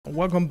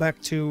Welcome back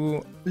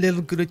to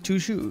Little Goody Two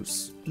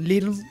Shoes.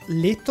 Little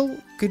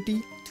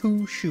Goody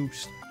Two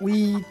Shoes.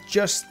 We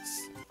just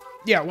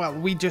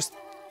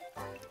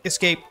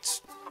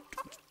escaped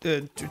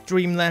the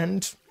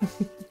Dreamland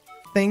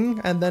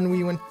thing, and then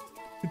we went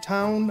to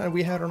town and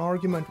we had an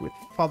argument with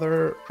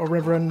Father or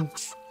Reverend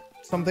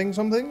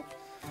something.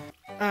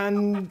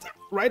 And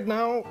right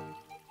now,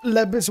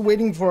 Leb is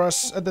waiting for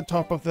us at the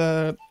top of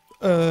the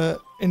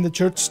in the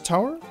church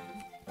tower.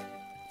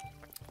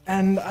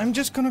 And I'm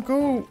just gonna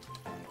go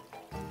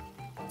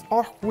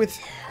talk with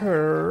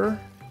her.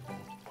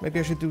 Maybe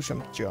I should do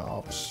some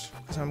jobs,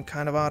 because I'm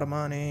kind of out of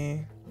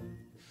money.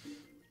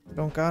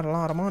 Don't got a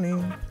lot of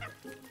money.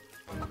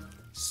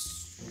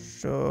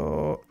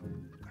 So,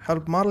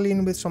 help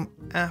Madeline with some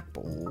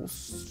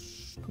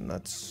apples.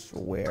 That's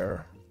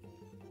where.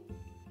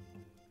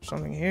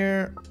 Something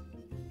here.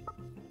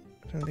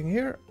 Something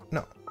here?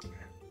 No.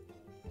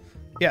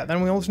 Yeah,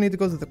 then we also need to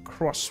go to the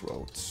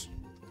crossroads.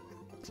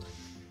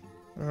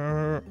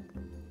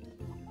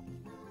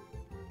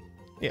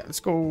 Yeah, let's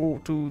go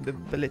to the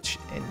village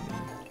inn.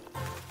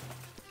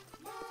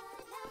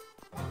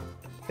 I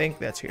think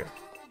that's here.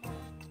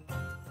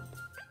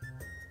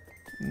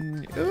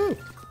 Ooh.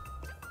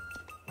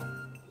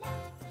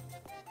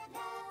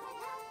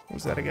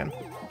 What's that again?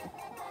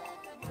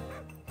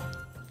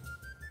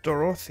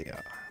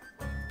 Dorothea.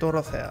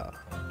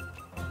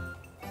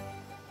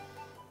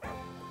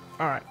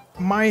 Alright,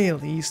 my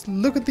Elise,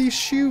 look at these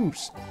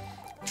shoes.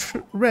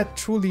 Red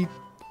truly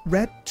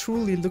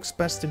looks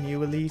best on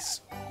you,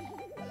 Elise.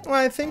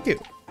 Why, thank you.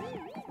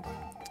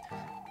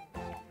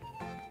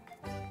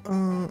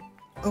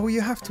 Oh,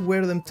 you have to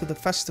wear them to the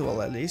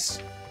festival, Elise.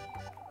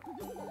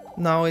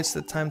 Now it's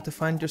the time to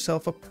find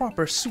yourself a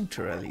proper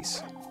suitor,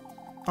 Elise.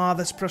 Ah,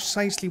 that's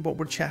precisely what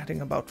we're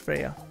chatting about,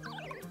 Freya.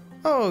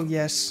 Oh,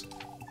 yes.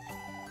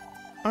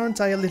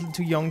 Aren't I a little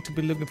too young to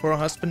be looking for a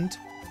husband?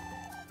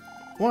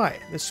 Why,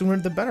 the sooner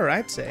the better,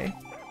 I'd say.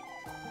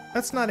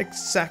 That's not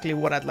exactly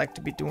what I'd like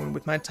to be doing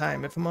with my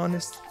time, if I'm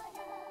honest.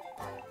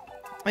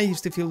 I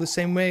used to feel the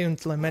same way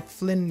until I met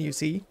Flynn, you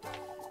see.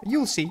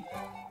 You'll see.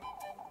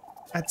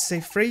 I'd say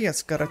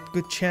Freya's got a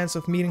good chance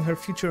of meeting her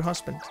future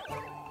husband.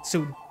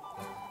 Soon.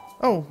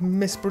 Oh,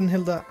 Miss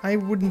Brunhilde, I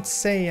wouldn't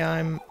say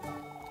I'm...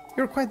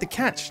 You're quite the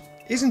catch,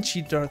 isn't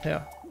she,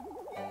 Dorothea?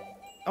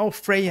 Oh,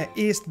 Freya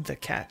is the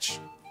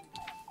catch.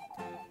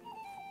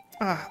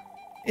 Ah,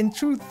 in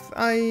truth,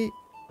 I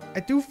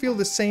do feel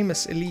the same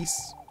as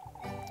Elise.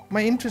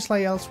 My interests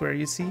lie elsewhere,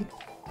 you see.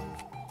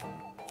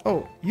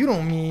 Oh, you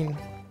don't mean...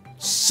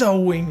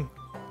 sewing!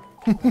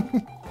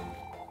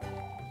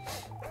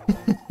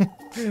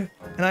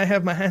 And I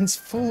have my hands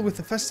full with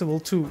the festival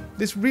too.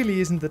 This really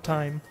isn't the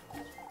time.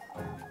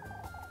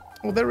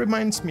 Oh, that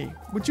reminds me.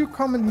 Would you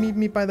come and meet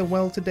me by the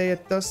well today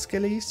at dusk,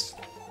 Elise?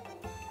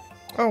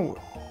 Oh,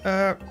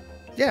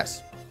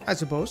 yes, I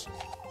suppose.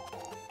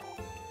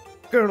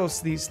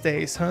 Girls these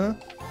days, huh?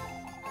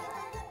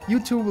 You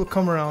two will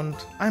come around,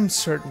 I'm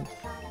certain.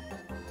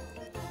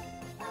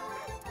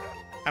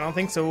 I don't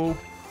think so.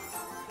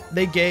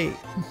 They gay.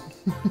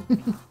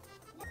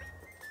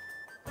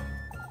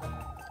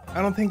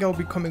 I don't think I'll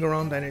be coming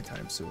around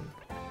anytime soon.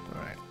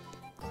 Alright.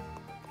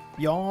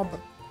 Yob.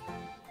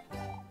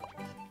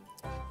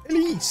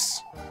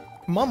 Elise!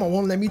 Mama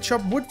won't let me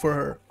chop wood for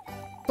her.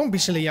 Don't be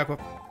silly,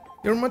 Jakob.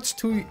 You're much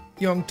too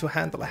young to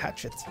handle a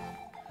hatchet.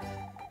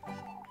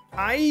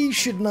 I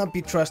should not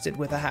be trusted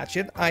with a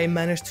hatchet. I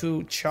managed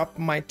to chop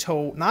my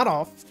toe, not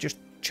off, just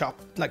chop,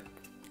 like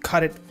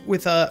cut it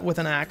with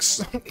an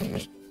axe.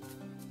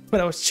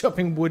 When I was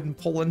chopping wood in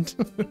Poland.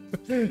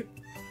 Can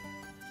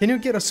you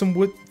get us some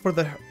wood for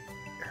the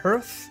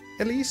hearth,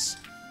 Elise?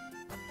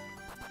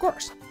 Of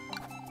course.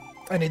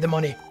 I need the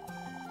money.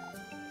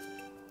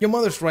 Your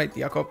mother's right,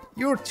 Jakob.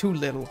 You're too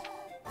little.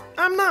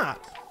 I'm not.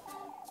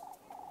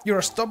 You're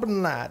a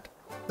stubborn lad.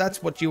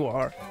 That's what you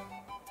are.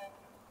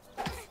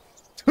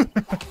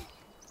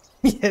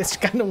 Yeah, it's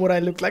kind of what I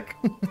look like.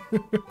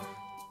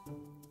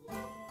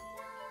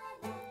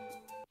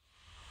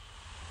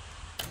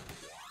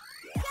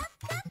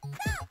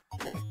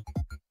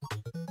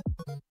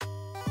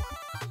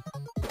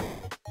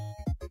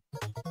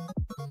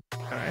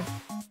 Alright.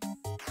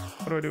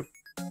 What do I do?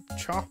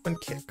 Chop and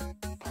kick.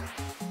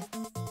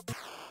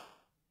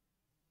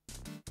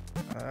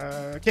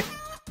 Kick.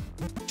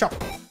 Chop.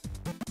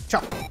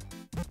 Chop.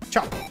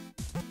 Chop.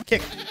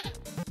 Kick.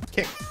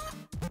 Kick.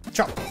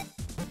 Chop.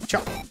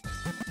 Chop.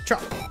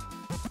 Chop.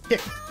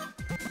 Kick.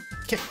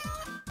 Kick.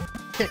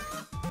 Kick.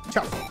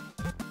 Chop.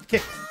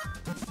 Kick.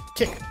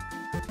 Kick.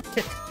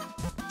 Kick.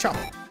 Chop.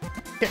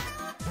 Kick.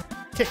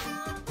 Kick.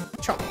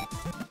 Chop.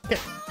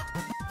 Kick.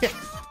 Kick.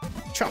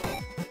 Chop.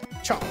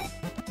 Chop.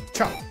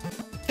 Chop.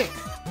 Kick.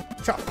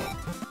 Chop.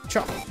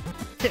 Chop.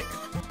 Kick.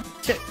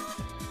 Kick.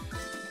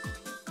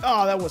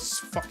 Oh, that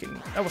was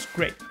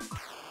great.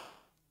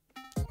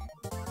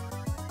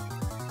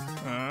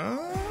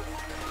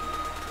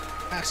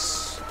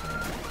 Yes.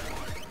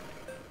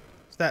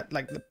 Is that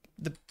like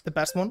the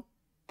best one?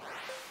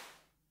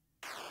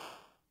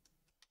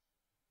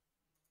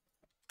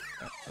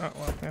 Oh,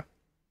 well, yeah.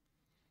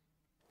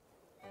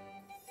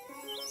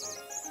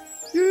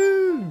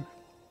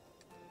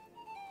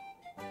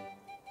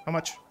 How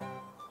much?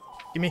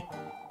 Gimme.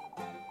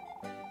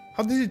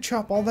 How did you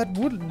chop all that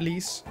wood,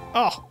 Elise?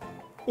 Oh,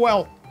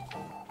 well.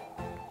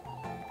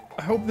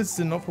 I hope this is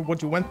enough for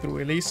what you went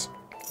through, Elise.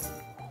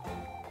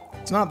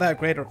 It's not that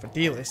great of a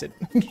deal, is it?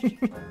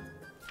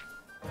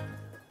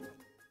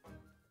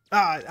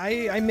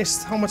 I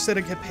missed. How much did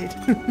I get paid?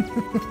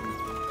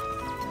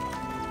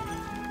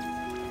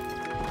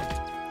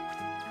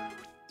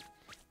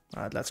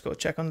 Alright, let's go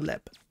check on the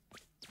lab.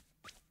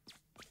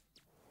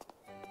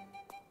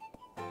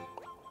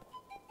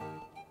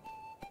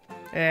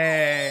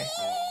 Hey.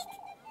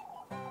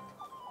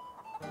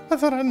 I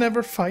thought I'd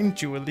never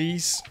find you,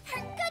 Elise.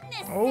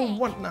 Oh,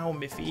 what now,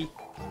 Miffy?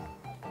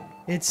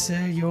 It's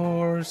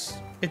yours.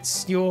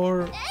 It's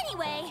your...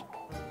 Anyway.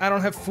 I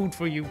don't have food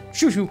for you.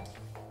 Shoo shoo.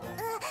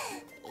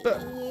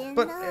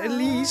 But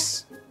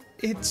Elise,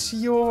 it's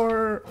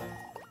your...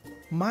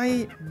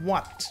 My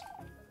what?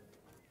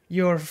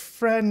 Your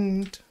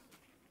friend...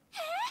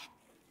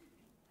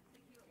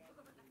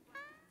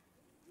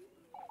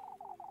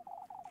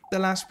 The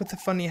lass with the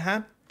funny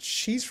hat?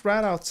 She's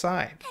right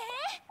outside.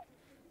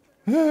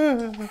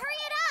 Hurry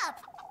it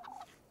up!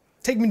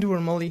 Take me to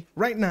her, Molly.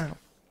 Right now.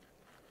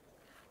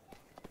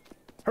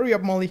 Hurry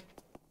up, Molly.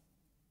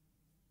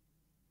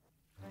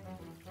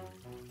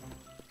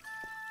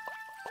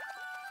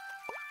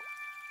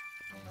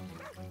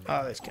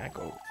 Oh, this can't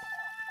go.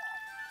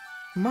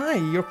 My,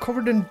 you're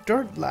covered in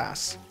dirt,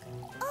 lass.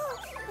 Oh,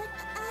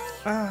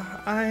 but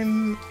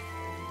I'm...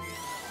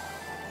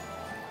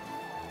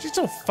 She's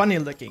so funny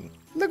looking.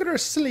 Look at her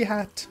silly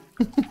hat.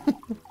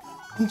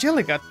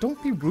 Angelica,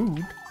 don't be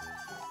rude.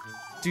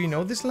 Do you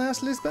know this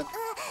lass, Lisbeth?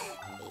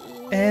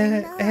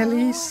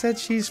 Ellie said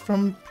she's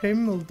from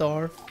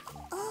Primmeldorf.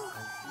 Oh,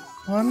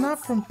 Well, I'm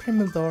not from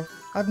Primmeldorf.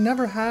 I've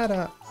never had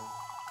a...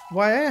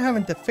 Why, I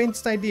haven't the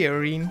faintest idea,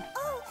 Irene.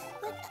 oh,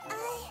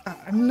 but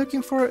I'm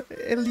looking for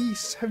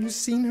Elise. Have you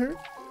seen her?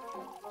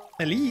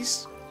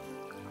 Elise?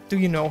 Do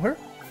you know her?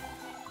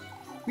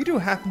 We do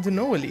happen to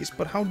know Elise,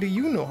 but how do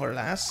you know her,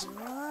 lass?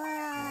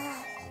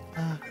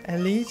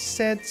 Elise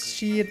said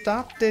she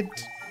adopted...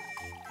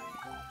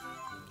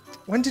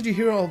 When did you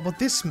hear all about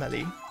this,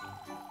 Melly?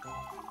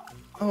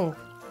 Oh,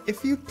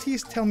 if you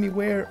please tell me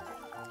where...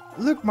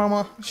 Look,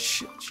 Mama,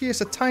 she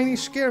is a tiny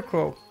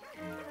scarecrow.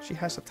 She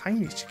has a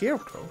tiny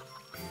scarecrow.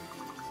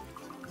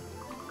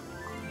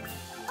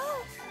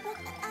 oh,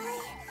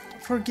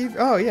 but Forgive...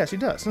 Oh, yeah, she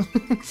does.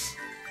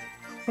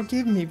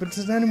 Forgive me, but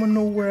does anyone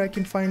know where I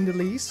can find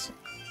Elise?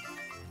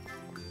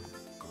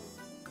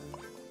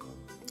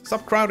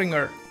 Stop crowding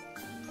her.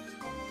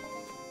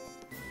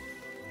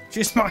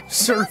 She's my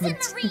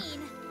servant. Marine.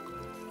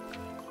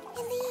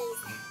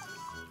 Elise.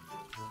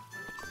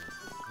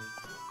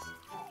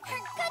 For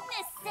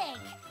goodness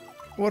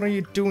sake. What are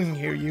you doing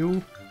here,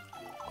 you?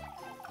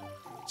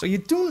 So you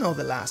do know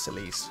the lass,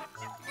 Elise?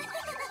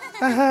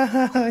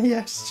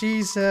 Yes,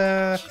 she's,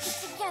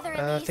 Together,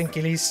 Elise. think,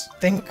 Elise,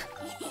 think.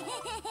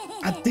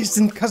 A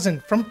distant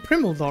cousin from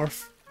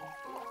Primmeldorf.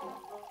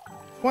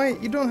 Why,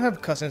 you don't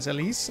have cousins,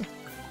 Elise?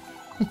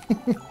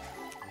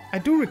 I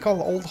do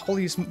recall old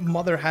Holly's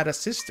mother had a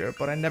sister,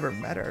 but I never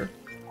met her.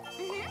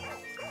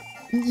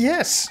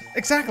 Yes,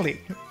 exactly.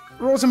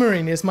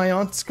 Rosamarine is my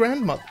aunt's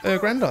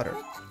granddaughter.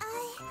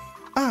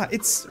 Ah,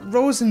 it's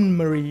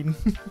Rosamarine.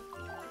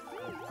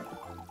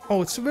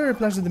 Oh, it's a very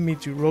pleasure to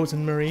meet you,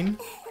 Rosamarine.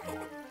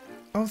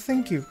 Oh,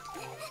 thank you.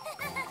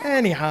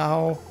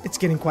 Anyhow, it's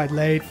getting quite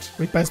late.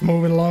 We best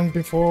move along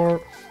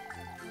before...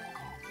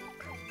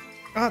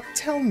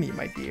 Tell me,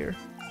 my dear.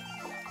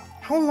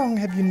 How long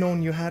have you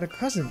known you had a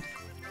cousin?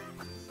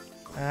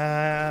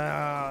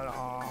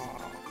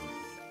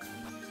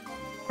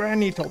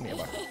 Granny told me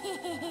about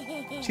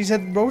it. She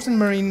said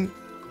Rosamarine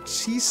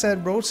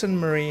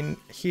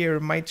here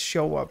might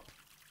show up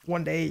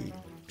one day.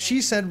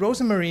 She said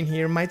Rosamarine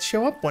here might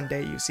show up one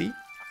day, you see.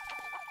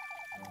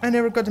 I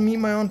never got to meet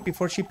my aunt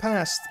before she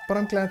passed, but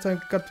I'm glad I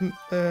got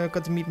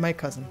to meet my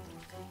cousin.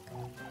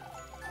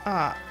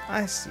 Ah,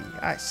 I see.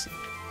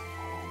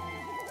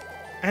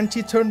 And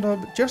she turned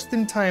up just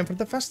in time for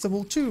the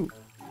festival too.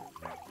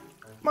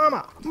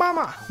 Mama!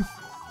 Mama!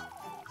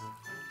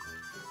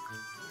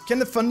 Can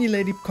the funny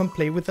lady come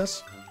play with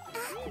us?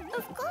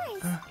 Of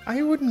course.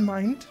 I wouldn't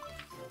mind.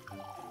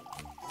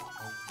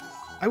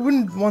 I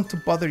wouldn't want to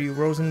bother you,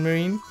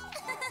 Rosamarine.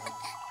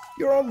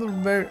 You're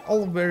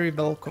all very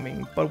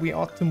welcoming, but we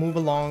ought to move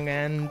along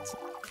and...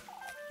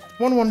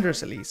 One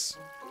wonders, Elise.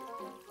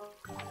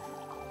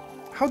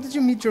 How did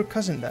you meet your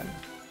cousin then?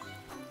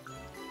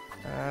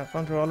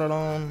 Found her all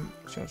alone.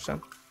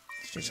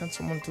 She sent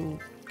someone to...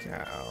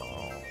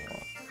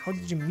 How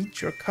did you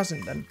meet your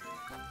cousin then?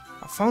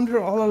 I found her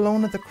all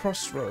alone at the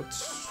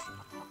crossroads.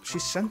 She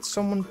sent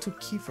someone to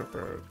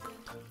Kieferberg.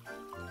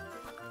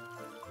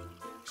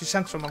 She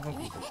sent someone from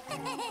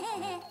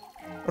Kieferberg.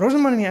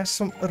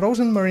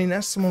 Rosamarine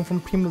asked someone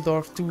from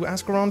Primmeldorf to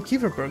ask around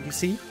Kieferberg, you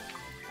see?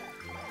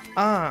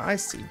 Ah, I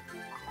see.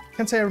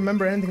 Can't say I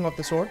remember anything of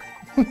the sort.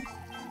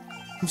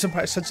 I'm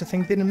surprised such a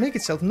thing didn't make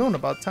itself known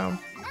about town.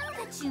 Now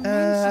that you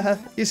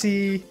mention You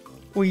see,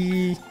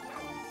 we...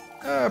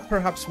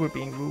 Perhaps we're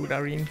being rude,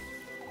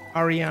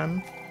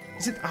 Ariane.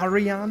 Is it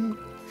Ariane?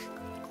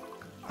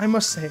 I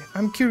must say,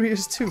 I'm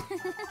curious too.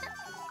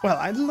 Well,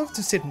 I'd love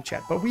to sit and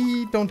chat, but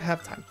we don't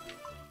have time.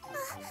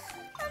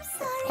 I'm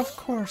sorry. Of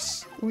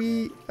course,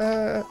 we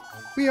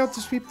ought to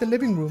sweep the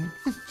living room.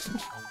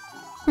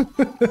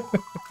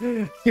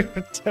 You're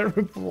a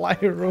terrible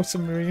liar,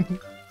 Rosamarine.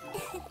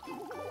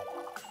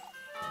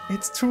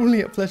 It's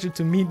truly a pleasure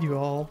to meet you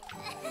all.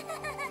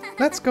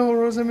 Let's go,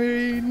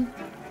 Rosamarine.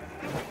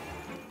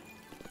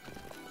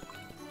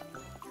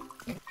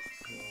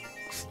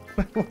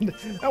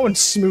 That one's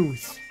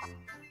smooth.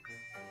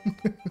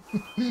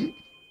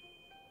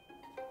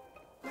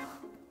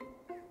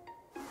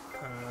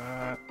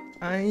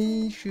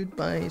 I should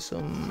buy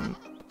some...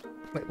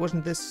 Wait,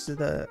 wasn't this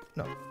the...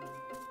 No.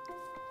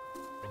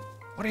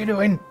 What are you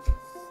doing?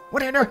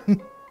 What are you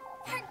doing?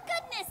 For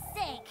goodness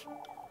sake!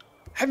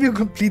 Have you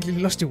completely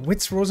lost your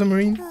wits,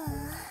 Rosamarine?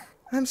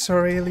 I'm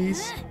sorry,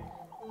 Elise.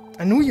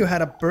 I knew you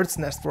had a bird's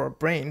nest for a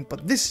brain,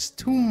 but this is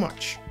too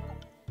much.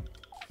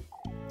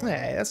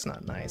 Hey, that's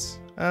not nice.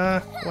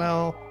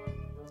 Well,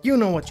 you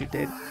know what you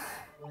did.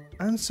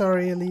 I'm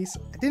sorry, Elise.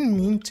 I didn't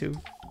mean to.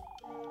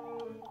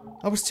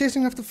 I was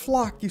chasing after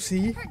Flock, you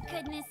see. For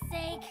goodness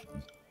sake!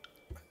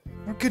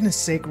 For goodness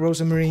sake,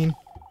 Rosamarine.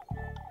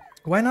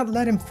 Why not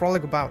let him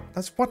frolic about?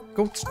 That's what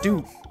goats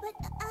do.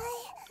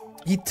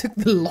 But He took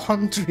the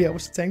laundry I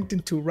was tanked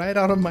into right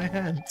out of my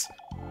hands.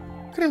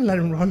 Couldn't let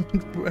him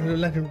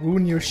let him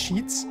ruin your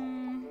sheets.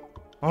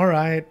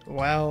 Alright,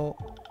 well...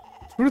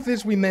 Truth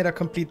is, we made a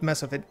complete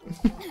mess of it.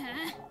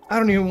 I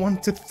don't even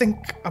want to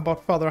think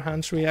about Father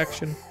Hans'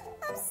 reaction.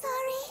 I'm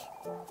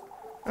sorry.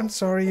 I'm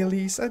sorry,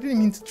 Elise. I didn't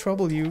mean to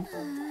trouble you.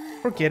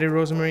 Forget it,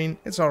 Rosamarine.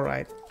 It's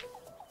alright.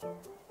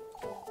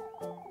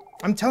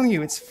 I'm telling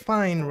you, it's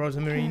fine,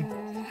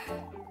 Rosamarine.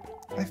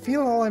 I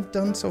feel all I've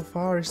done so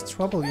far is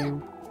trouble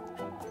you.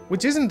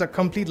 Which isn't a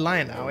complete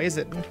lie now, is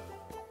it?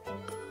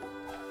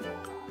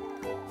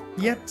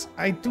 Yet,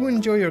 I do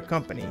enjoy your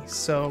company,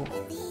 so...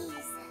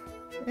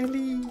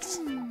 Elise.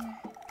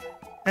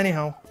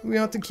 Anyhow, we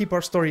ought to keep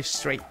our stories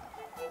straight.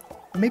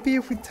 Maybe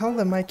if we tell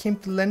them I came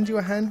to lend you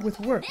a hand with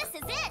work. This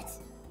is it!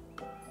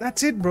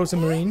 That's it,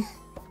 Rosamarine.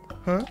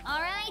 Huh?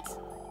 Alright.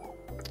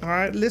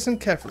 Alright, listen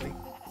carefully.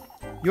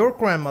 Your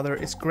grandmother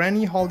is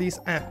Granny Holly's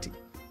auntie.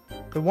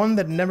 The one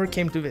that never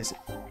came to visit.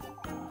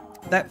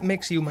 That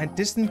makes you my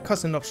distant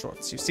cousin of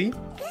sorts, you see?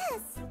 Yes.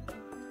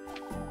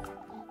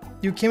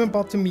 You came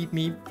about to meet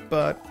me,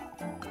 but...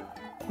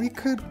 we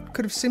could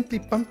have simply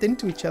bumped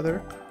into each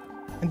other.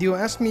 And you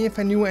asked me if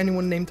I knew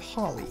anyone named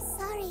Holly.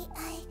 Sorry,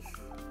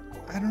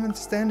 I don't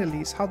understand,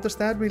 Elise. How does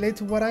that relate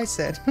to what I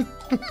said?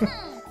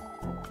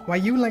 Why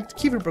you liked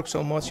Keeverbrook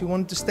so much you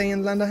wanted to stay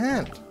and lend a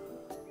hand.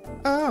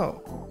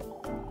 Oh.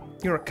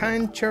 You're a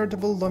kind,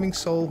 charitable, loving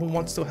soul who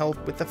wants to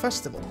help with the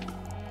festival.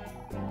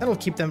 That'll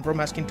keep them from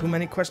asking too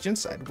many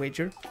questions, I'd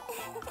wager.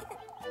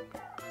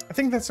 I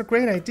think that's a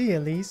great idea,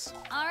 Elise.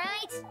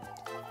 Alright.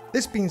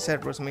 This being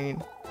said,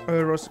 Rosamarine,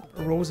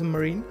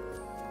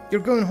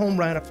 you're going home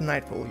right after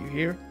nightfall, you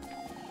hear?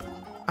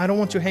 I don't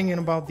want you hanging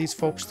about these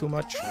folks too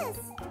much. Yes.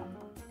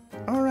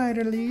 Alright,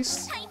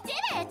 Elise. I did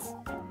it!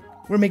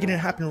 We're making it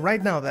happen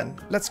right now then.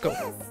 Let's go.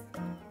 Yes.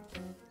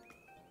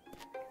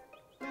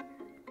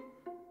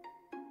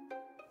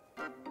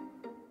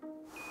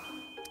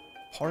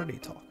 Party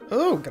talk.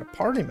 Oh, got a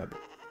party member.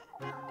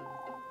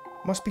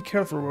 Must be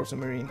careful,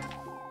 Rosamarine.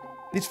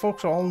 These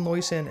folks are all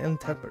noisy and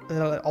ill-tempered.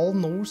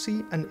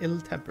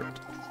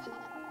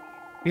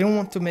 We don't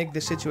want to make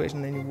the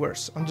situation any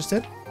worse.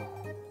 Understood?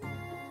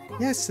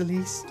 Yes,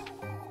 Elise.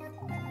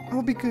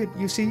 I'll be good,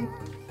 you see?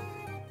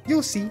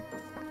 You'll see.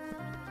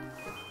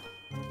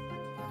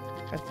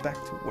 Head back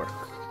to work.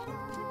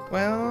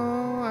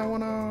 Well, I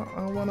want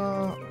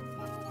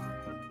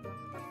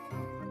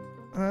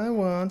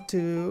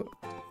to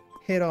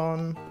hit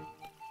on...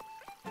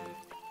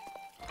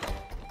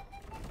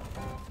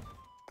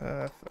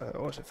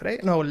 was it Frey?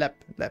 No, Lep.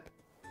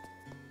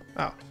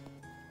 Oh.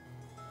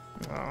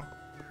 Oh.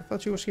 I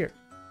thought she was here.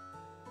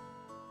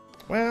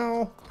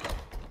 Well...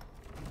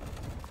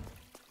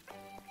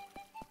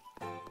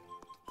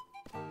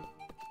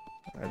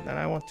 and then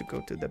I want to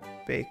go to the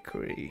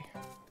bakery.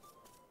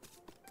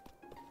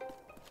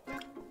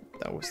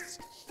 That was...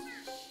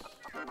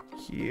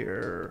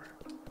 here...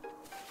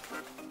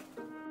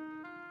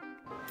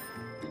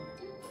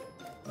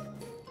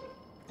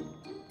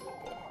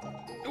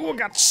 Oh, I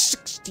got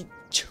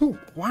 62.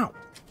 Wow.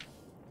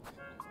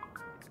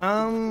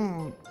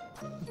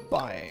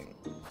 Buying.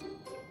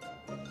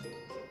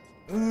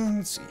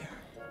 Let's see.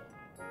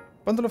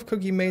 Bundle of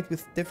cookie made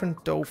with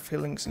different dough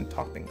fillings and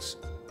toppings.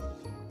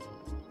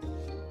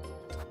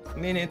 I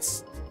mean,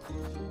 it's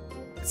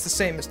the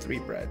same as 3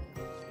 bread.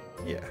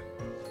 Yeah.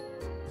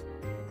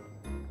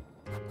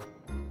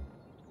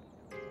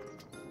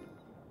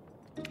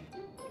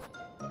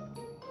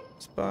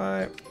 Let's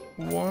buy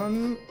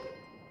 1.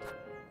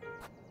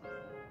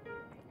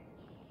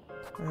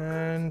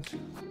 And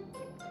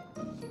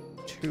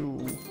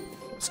 2.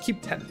 Let's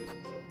keep 10.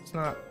 It's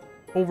not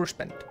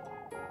overspent.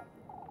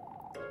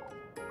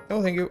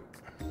 Oh, thank you.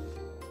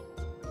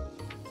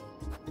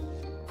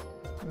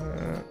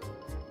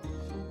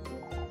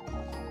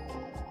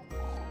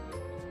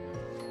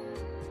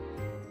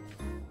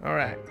 All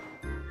right.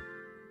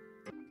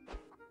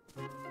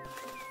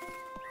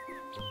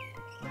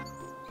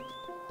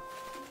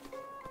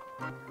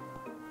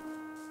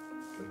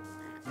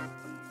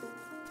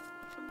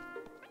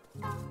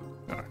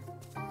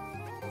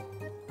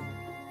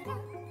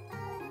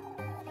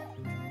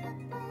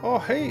 Oh,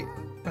 hey.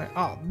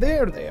 Ah,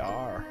 there they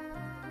are.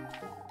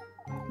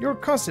 Your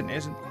cousin,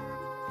 isn't?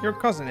 Your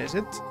cousin, is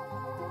it?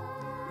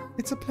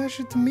 It's a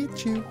pleasure to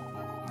meet you.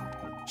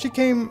 She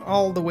came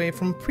all the way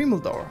from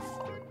Primeldorf.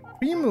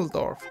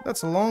 Primeldorf?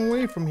 That's a long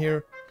way from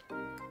here.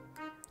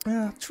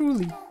 Ah,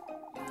 truly.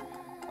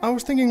 I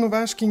was thinking of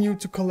asking you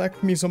to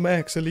collect me some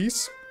eggs,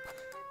 Elise.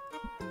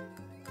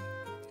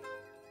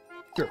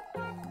 Sure.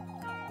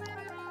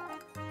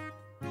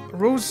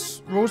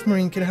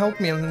 Rosemary can help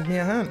me and lend me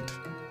a hand.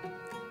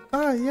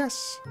 Ah,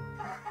 yes.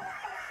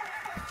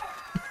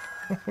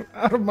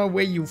 Out of my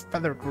way, you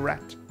feathered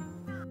rat.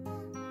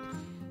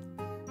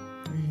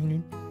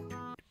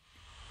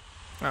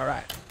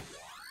 Alright.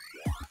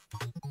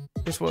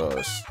 This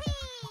was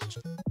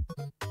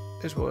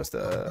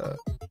the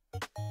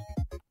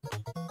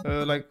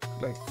like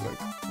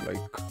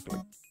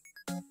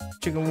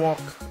chicken walk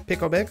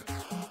pick-up egg.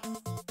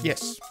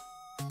 Yes.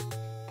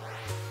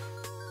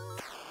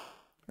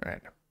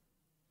 Alright.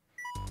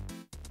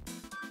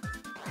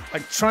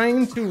 Like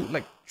trying to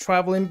like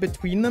travel in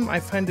between them, I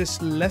find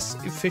this less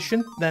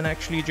efficient than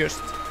actually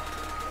just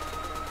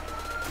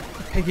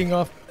picking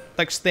up,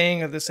 like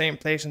staying at the same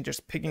place and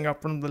just picking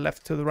up from the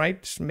left to the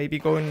right, maybe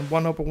going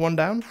one up or one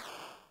down.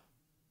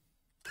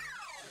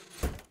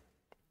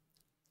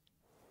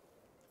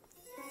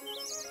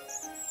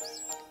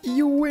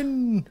 You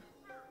win!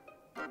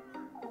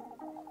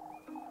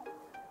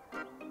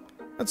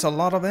 That's a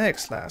lot of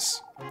eggs,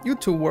 lass. You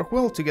two work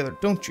well together,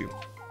 don't you?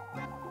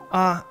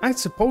 I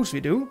suppose we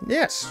do,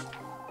 yes.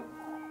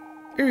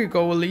 Here you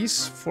go,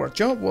 Elise, for a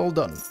job well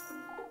done.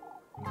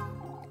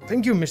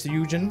 Thank you, Mr.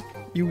 Eugene.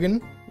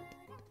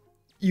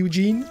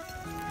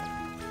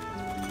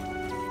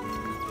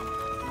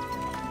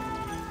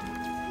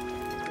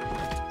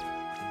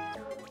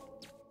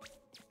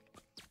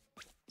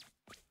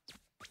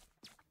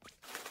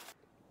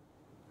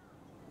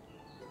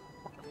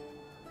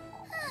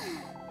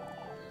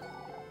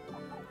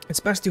 It's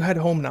best you head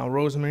home now,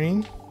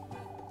 Rosemary.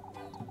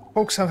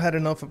 Folks have had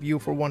enough of you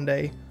for one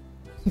day.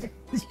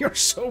 You're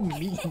so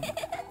mean.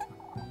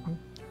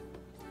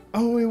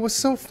 Oh, it was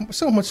so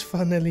much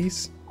fun,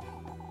 Elise.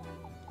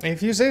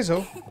 If you say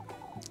so.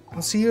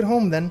 I'll see you at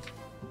home then.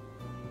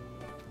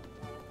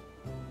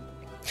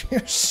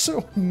 You're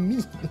so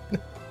mean.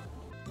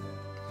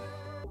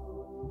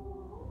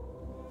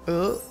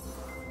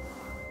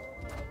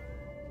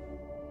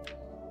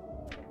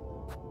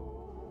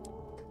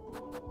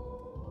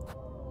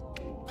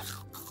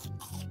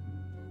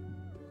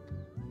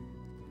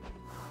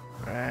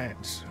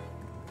 Right.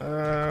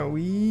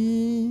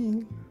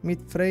 We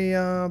meet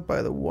Freya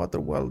by the water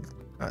well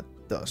at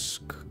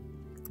dusk.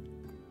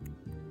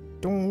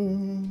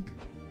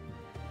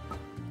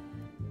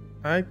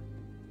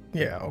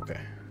 Yeah, okay.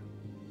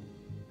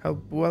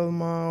 Help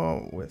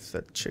Wilma with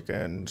the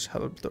chickens.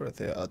 Help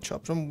Dorothea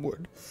chop some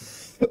wood.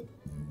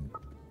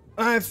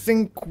 I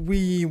think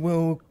we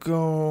will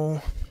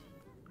go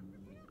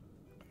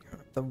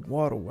at the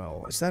water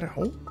well. Is that at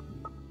home?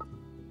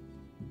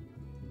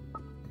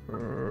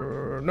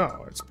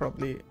 No, it's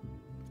probably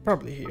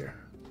here.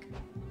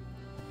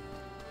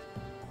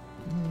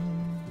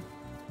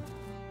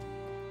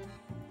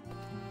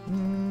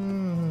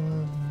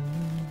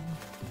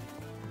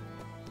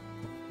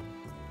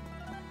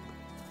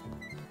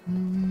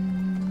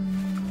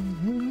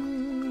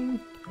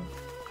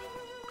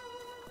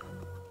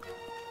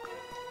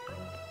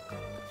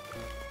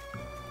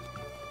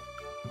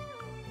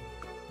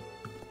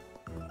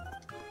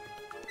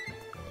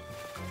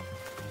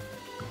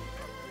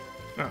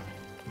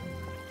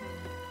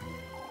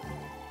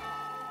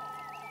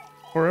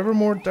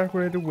 Forevermore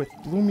decorated with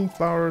blooming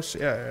flowers.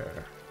 Yeah.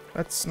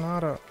 That's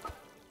not a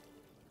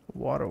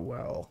water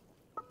well.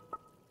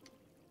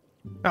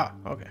 Ah,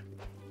 okay.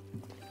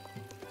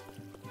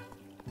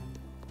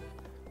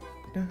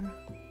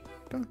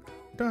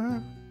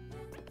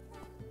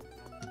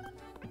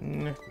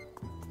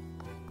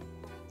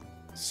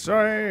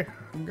 Sorry,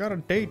 I got a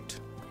date.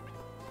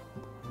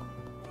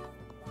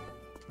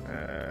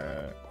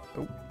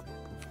 Oh.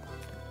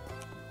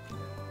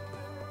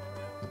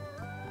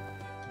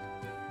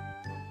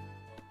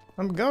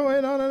 I'm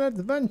going on an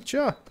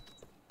adventure.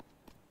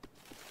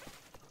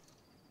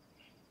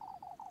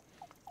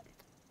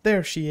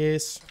 There she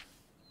is.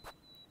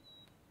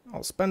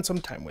 I'll spend some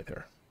time with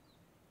her.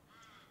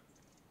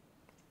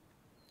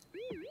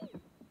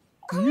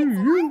 Oh, it's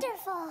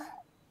wonderful.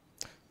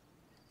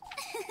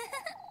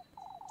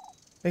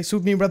 They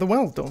suit me rather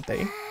well, don't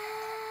they?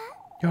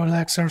 Your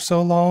legs are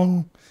so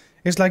long.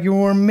 It's like you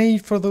were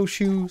made for those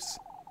shoes.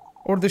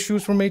 Or the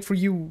shoes were made for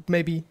you,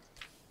 maybe.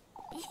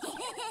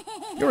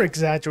 You're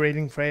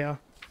exaggerating, Freya.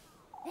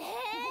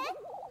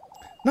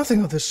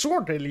 Nothing of the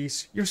sort,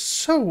 Elise. You're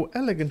so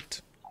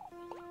elegant.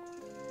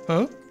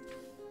 Huh?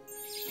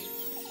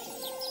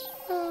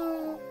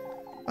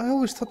 I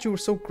always thought you were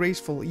so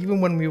graceful, even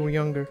when we were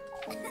younger.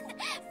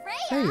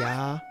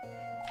 Freya.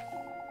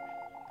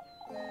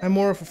 I'm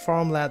more of a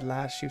farm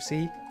lass, you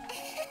see.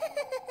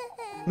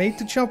 Made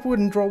to chop wood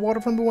and draw water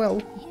from the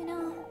well. You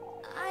know,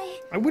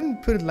 I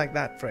wouldn't put it like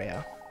that,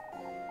 Freya.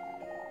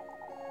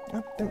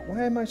 God damn,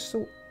 why am I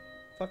so...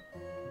 Fuck.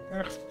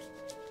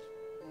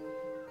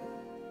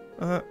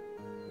 Ugh.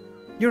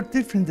 You're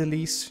different,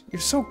 Elise.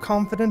 You're so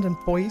confident and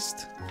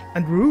poised.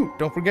 And rude,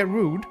 don't forget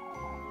rude.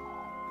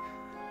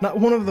 Not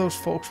one of those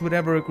folks would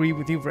ever agree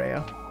with you,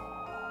 Freya.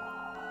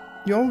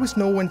 You always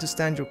know when to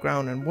stand your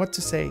ground and what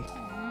to say.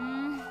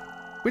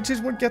 Which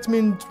is what gets me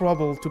in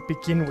trouble to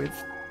begin with.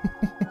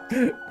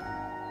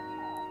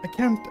 I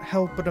can't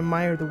help but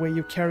admire the way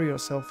you carry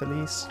yourself,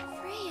 Elise.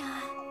 Freya.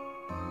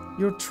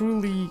 You're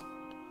truly...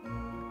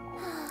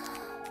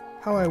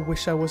 How I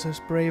wish I was as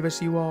brave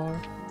as you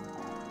are.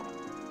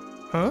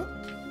 Huh?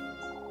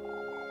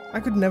 I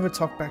could never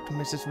talk back to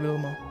Mrs.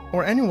 Wilma,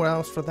 or anywhere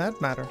else for that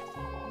matter.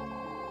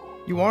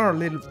 You are a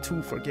little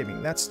too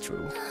forgiving, that's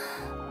true.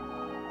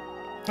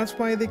 That's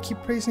why they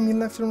keep praising me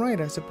left and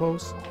right, I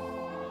suppose.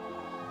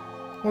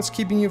 What's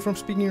keeping you from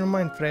speaking your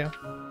mind, Freya?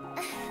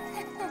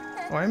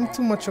 Oh, I'm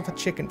too much of a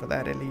chicken for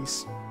that,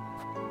 Elise.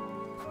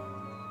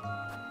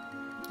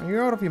 Are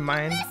you out of your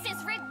mind? This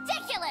is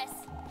ridiculous!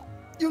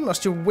 You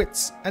lost your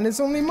wits, and it's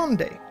only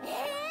Monday.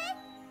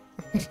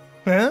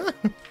 Huh?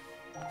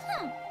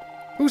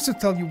 Who's to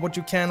tell you what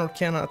you can or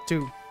cannot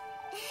do?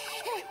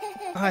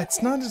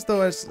 It's not as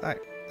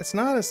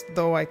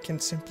though I can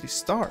simply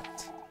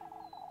start.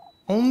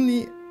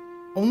 Only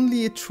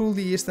it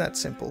truly is that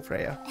simple,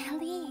 Freya.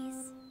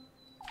 Elise.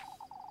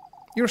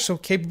 You're so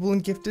capable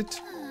and gifted.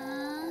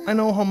 I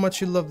know how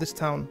much you love this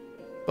town,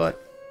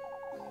 but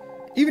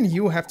even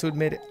you have to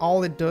admit it.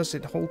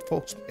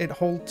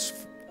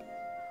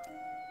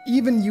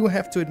 Even you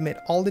have to admit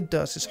all it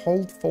does is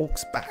hold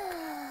folks back.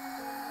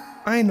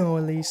 I know,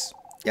 Elise,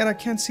 yet I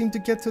can't seem to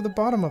get to the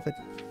bottom of it.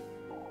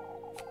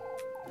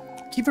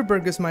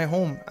 Kieferberg is my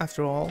home,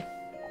 after all.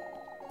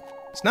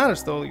 It's not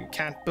as though you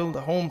can't build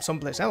a home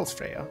someplace else,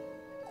 Freya.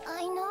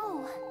 I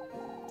know.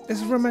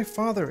 This is where my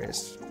father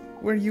is,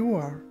 where you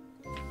are.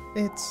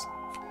 It's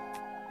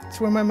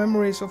where my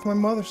memories of my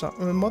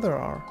mother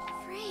are.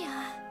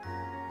 Freya.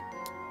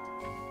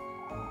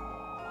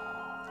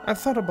 I've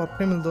thought about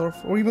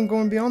Primmelsdorf, or even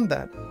going beyond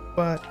that,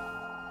 but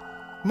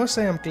I must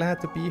say I'm glad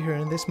to be here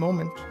in this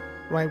moment,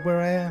 right where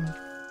I am.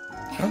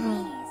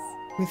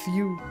 Elise. With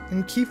you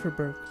in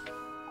Kieferberg.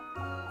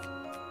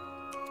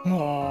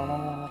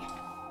 Aww.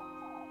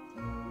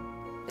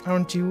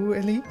 Aren't you,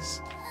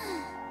 Elise?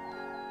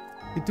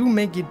 You do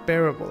make it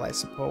bearable, I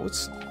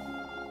suppose.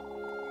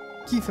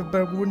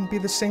 Kieferberg wouldn't be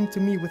the same to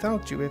me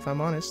without you, if I'm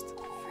honest.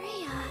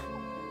 Freya.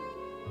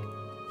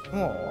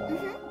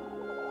 Aww.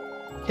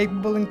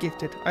 Capable and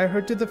gifted. I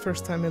heard you the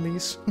first time,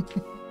 Elise.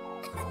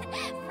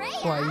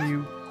 Freya. Why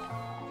you?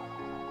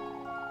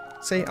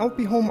 Say, I'll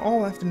be home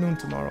all afternoon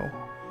tomorrow.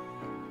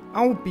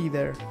 I'll be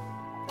there.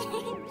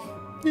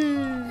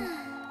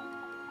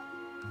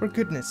 For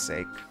goodness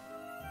sake.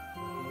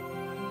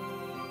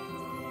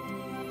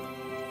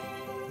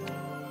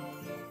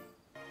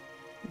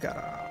 Got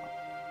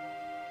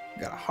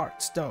a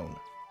heart stone.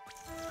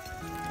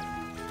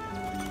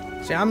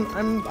 See,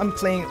 I'm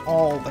playing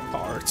all the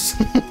cards.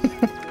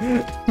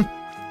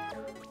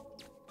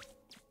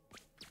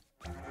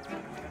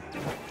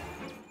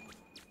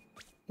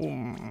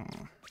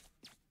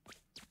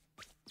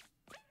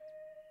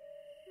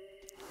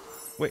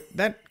 Wait,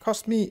 that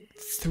cost me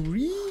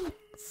 3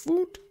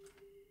 food?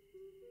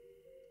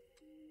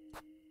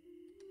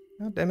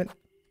 Oh, damn it.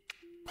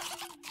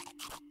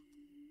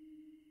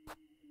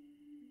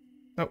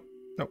 No,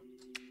 no.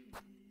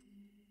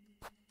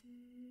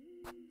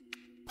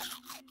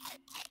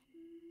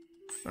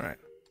 Alright.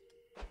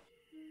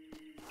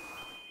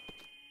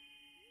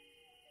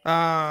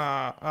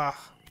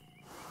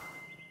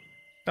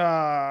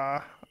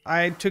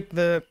 I took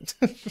the...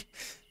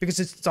 because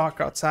it's dark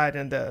outside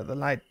and the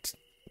light...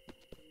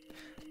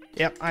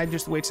 Yep, I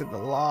just wasted a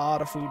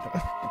lot of food.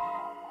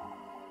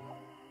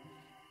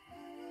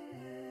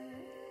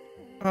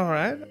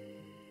 Alright.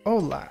 Oh,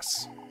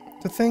 lass.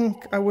 To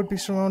think I would be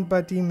surrounded by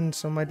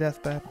demons on my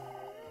deathbed.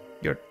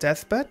 Your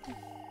deathbed?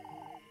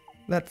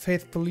 That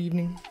faithful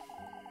evening,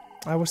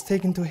 I was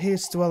taken to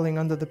his dwelling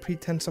under the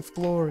pretense of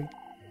glory.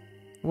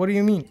 What do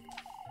you mean?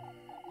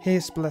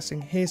 His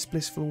blessing, his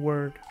blissful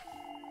word.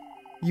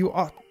 You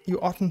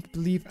oughtn't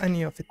believe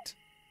any of it.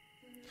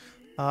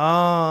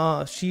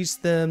 Ah, she's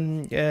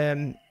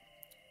the...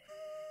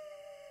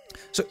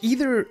 So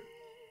either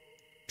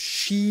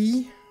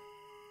she...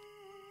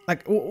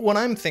 Like, what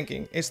I'm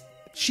thinking is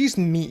she's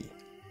me.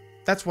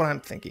 That's what I'm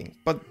thinking.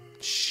 But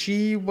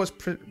she was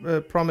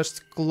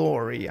promised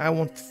glory. I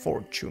want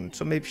fortune,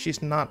 so maybe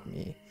she's not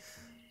me.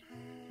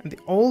 And the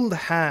old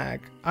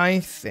hag, I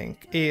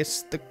think,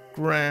 is the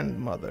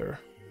grandmother.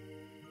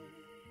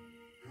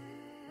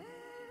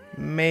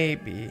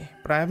 Maybe,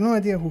 but I have no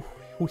idea who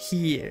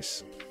he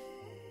is.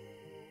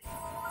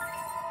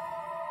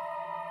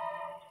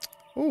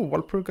 Oh,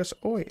 Walpurgis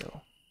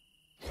oil.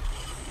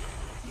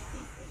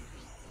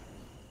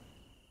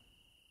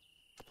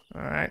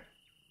 Alright.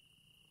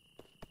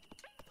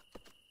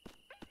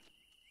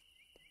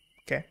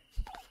 Okay.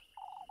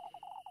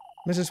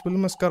 Mrs.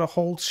 Wilma's got a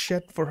whole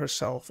shed for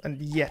herself, and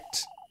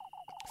yet,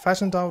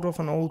 fashioned out of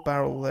an old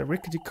barrel, the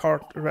rickety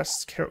cart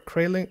rests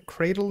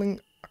cradling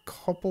a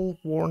couple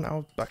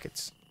worn-out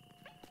buckets.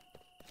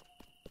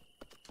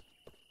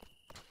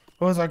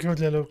 Oh, that cute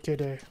little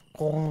kitty.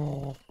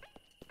 Oh.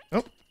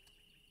 Oh.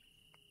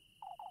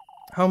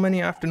 How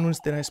many afternoons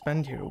did I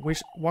spend here,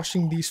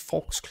 washing these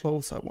folks'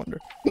 clothes, I wonder?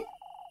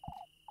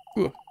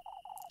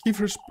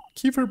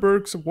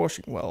 Kieferberg's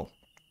washing well.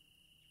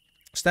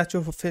 Statue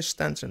of a fish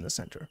stands in the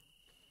center.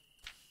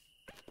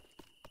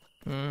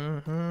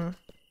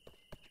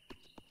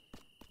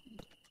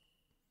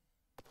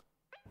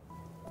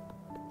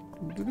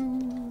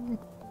 Doo-doo-doo.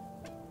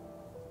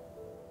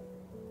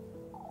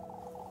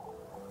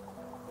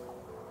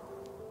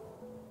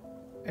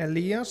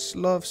 Elias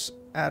loves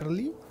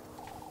Arlie.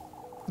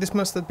 This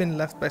must have been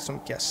left by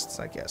some guests,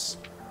 I guess.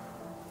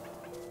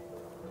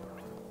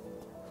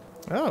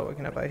 Oh, what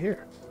can I buy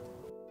here?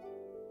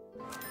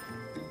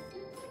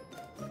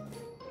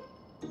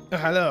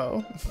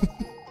 Hello.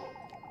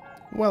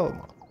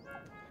 Well,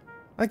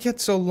 I get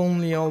so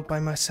lonely all by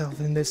myself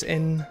in this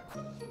inn.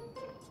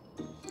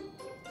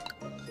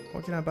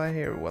 What can I buy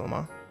here,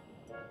 Wilma?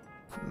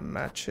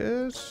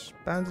 Matches,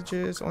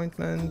 bandages,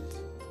 ointment,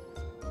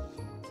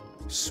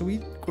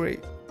 sweet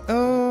grape.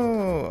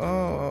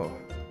 Oh.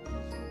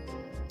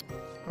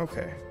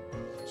 Okay.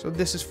 So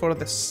this is for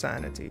the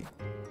sanity.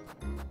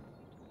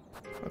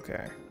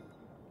 Okay.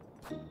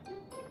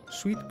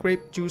 Sweet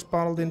grape juice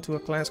bottled into a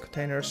glass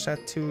container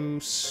set to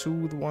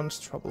soothe one's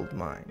troubled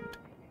mind.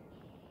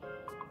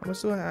 How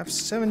much do I have?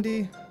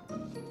 70?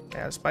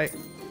 Yeah, let's buy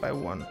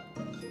one.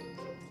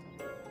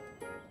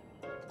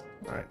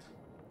 Alright.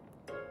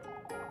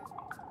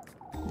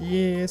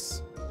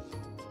 Yes.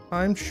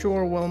 I'm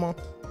sure, Wilma.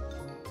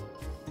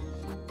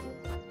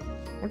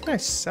 What can I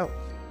sell?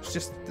 It's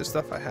just the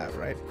stuff I have,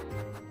 right?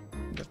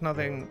 There's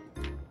nothing...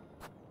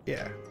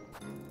 Yeah.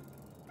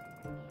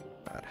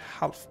 At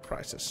half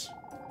prices.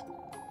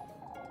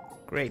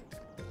 Great.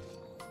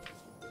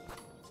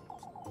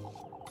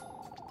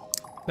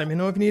 Let me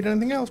know if you need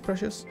anything else,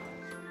 precious.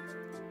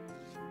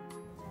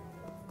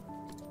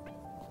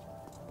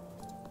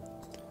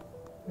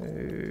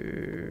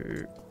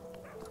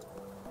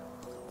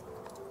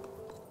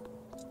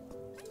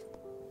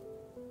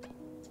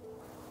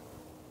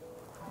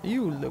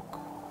 You look...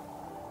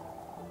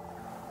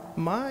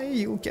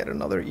 you'll get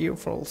another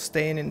earful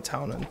staying in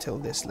town until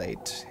this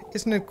late.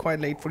 Isn't it quite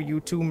late for you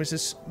too,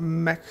 Mrs.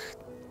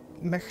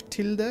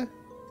 Mechtilde?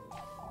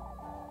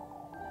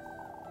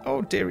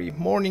 Oh, dearie,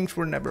 mornings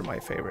were never my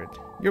favorite.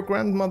 Your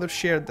grandmother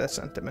shared that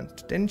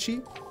sentiment, didn't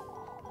she?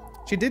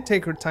 She did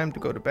take her time to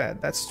go to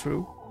bed, that's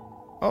true.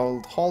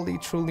 Old Holly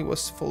truly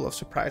was full of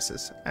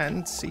surprises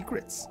and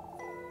secrets.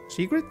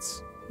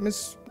 Secrets,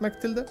 Miss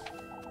Mechtilde?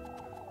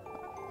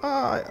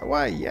 Ah,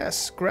 why,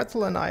 yes,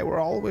 Gretel and I were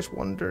always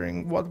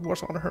wondering what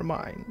was on her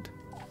mind.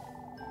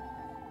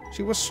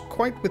 She was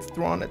quite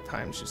withdrawn at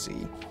times, you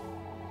see.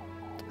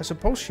 I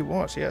suppose she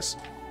was, yes.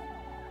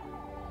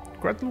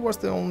 Gretel was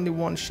the only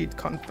one she'd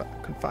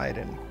confide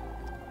in.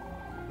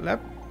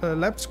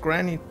 Lep's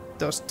granny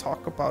does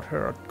talk about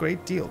her a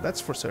great deal, that's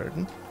for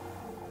certain.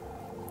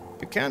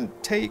 You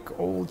can't take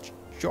old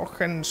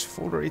Jochen's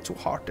foolery to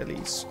heart,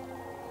 Elise.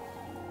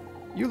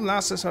 You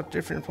lasses are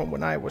different from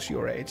when I was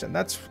your age, and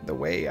that's the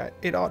way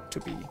it ought to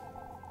be.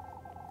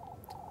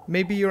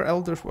 Maybe your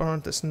elders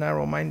weren't as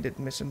narrow-minded,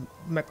 Miss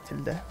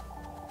Mechtilde.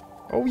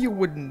 Oh, you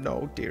wouldn't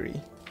know, dearie.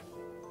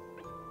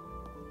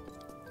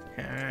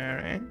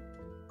 Alright.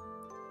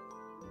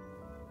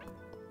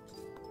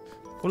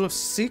 Full of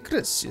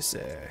secrets, you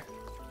say.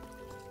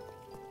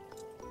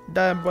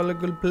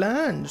 Diabolical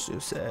plans, you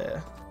say.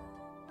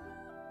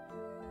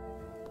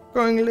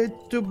 Going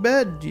late to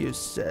bed, you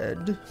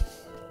said.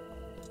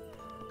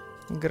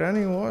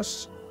 Granny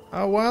was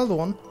a wild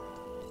one.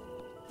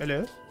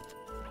 Hello?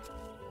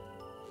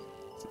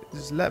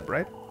 This is Leb,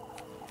 right?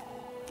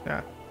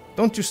 Yeah.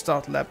 Don't you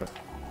start, Leb.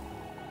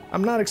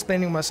 I'm not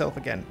explaining myself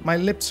again. My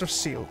lips are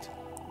sealed.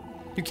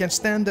 You can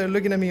stand there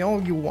looking at me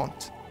all you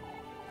want.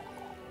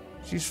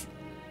 She's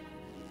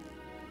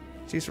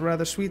a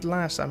rather sweet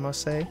lass, I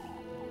must say.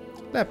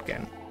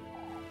 Lebgen.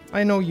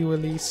 I know you,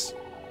 Elise.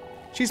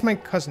 She's my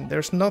cousin.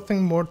 There's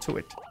nothing more to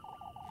it.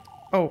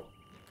 Oh,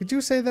 could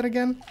you say that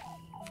again?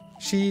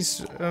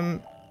 She's,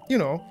 you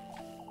know.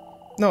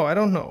 No, I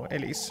don't know,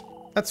 Elise.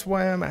 That's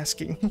why I'm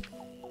asking.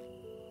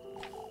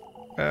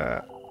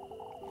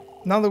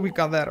 Now that we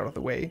got that out of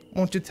the way,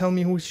 won't you tell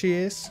me who she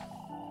is?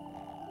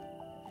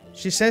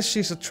 She says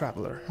she's a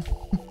traveler.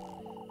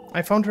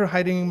 I found her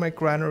hiding in my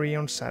granary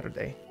on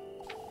Saturday.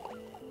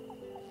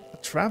 A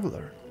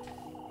traveler?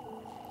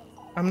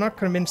 I'm not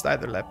convinced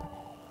either, Lep.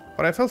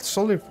 But I felt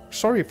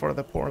sorry for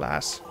the poor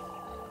lass.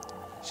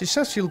 She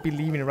says she'll be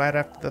leaving right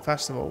after the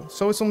festival,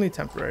 so it's only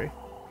temporary.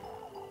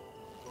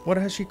 What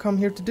has she come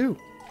here to do?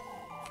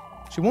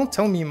 She won't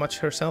tell me much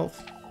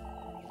herself.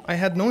 I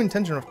had no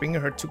intention of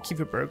bringing her to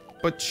Kieferberg,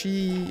 but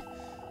she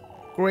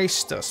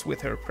graced us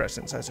with her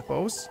presence, I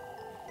suppose.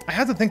 I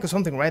had to think of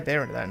something right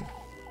there and then.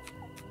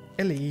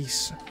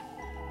 Elise.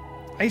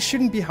 I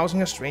shouldn't be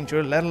housing a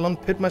stranger, let alone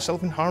put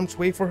myself in harm's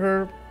way for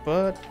her,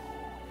 but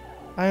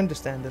I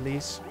understand,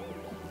 Elise.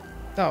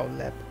 Oh,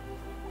 Leb.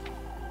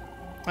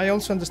 I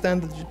also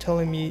understand that you're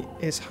telling me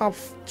is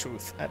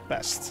half-truth at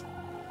best.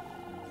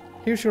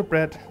 Here's your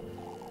bread.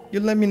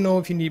 You'll let me know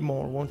if you need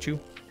more, won't you?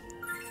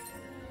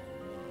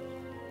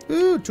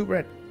 Ooh, 2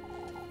 bread.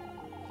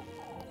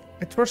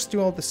 I trust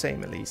you all the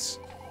same, Elise.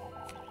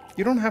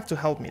 You don't have to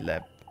help me,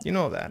 Leb. You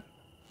know that.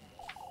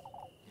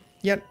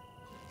 Yet,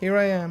 here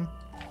I am.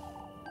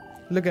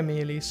 Look at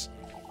me, Elise.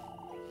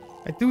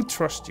 I do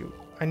trust you.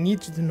 I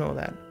need you to know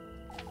that.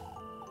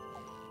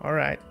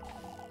 Alright.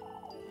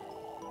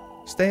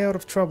 Stay out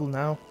of trouble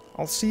now.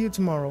 I'll see you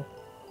tomorrow.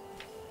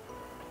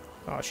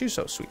 Oh, she's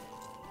so sweet.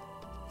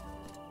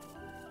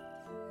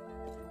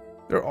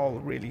 They're all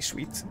really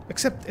sweet.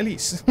 Except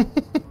Elise.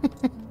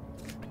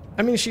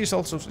 I mean,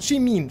 she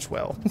means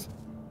well.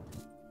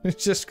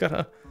 It's just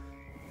got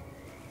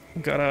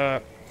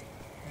a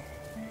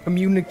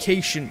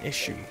communication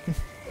issue.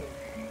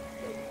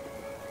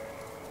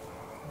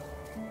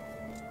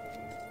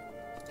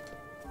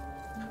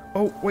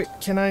 Oh, wait,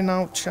 can I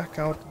now check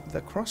out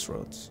the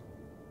crossroads?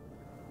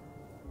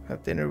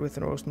 Have dinner with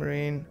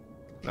Rosemarine?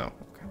 No,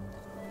 okay.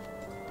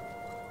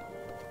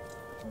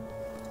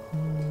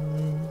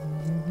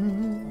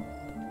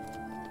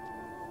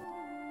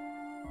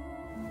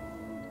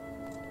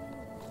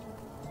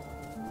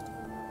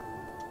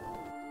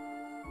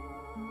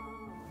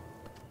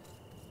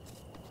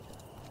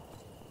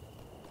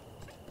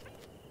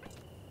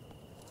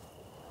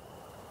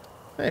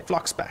 Hey,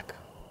 Flock's back.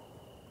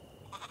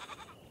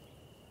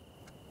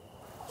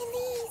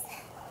 Elise.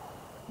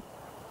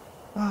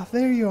 Ah,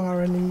 there you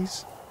are,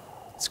 Elise.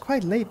 It's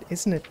quite late,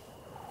 isn't it?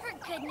 For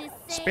goodness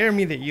sake. Spare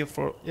me the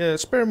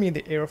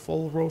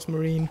earful,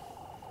 Rosemarine.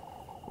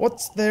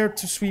 What's there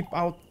to sweep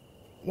out?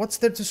 What's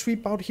there to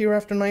sweep out here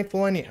after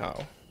nightfall,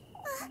 anyhow?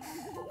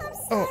 I'm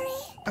sorry.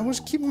 Oh, I was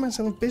keeping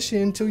myself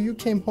busy until you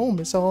came home,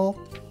 is all.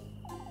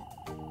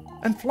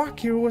 And Flock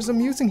here was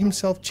amusing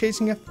himself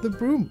chasing after the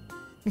broom.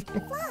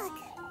 Flock.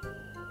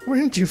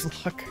 Weren't you,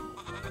 Flock?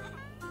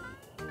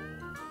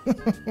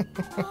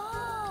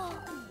 Oh.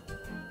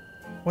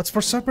 What's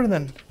for supper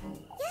then?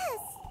 Yes.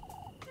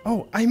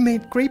 Oh, I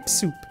made grape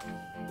soup.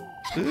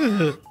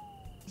 Ugh.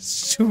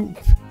 Soup.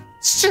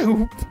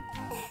 Soup.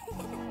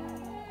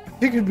 I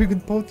figured we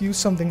could both use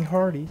something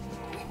hearty.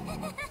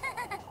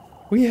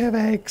 We have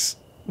eggs.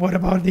 What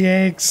about the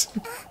eggs?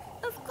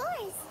 Of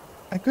course.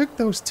 I cooked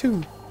those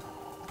too.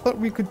 Thought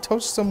we could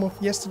toast some of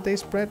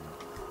yesterday's bread.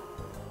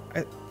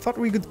 I thought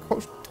we could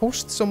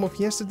toast some of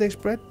yesterday's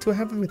bread to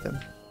have it with them.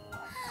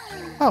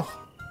 Oh,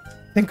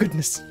 thank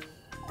goodness.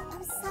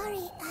 I'm sorry,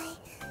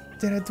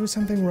 Did I do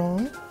something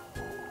wrong?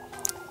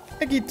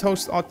 Eggy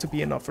toast ought to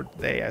be enough for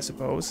today, I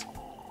suppose.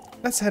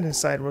 Let's head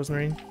inside,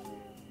 Rosemarine.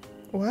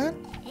 What?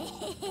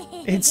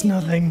 It's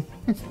nothing.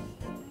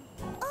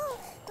 Oh,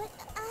 but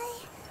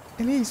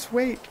Elise,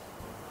 wait.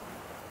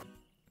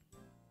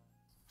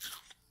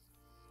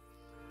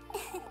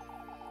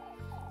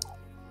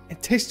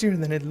 It's tastier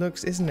than it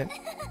looks, isn't it?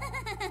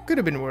 Could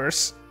have been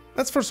worse.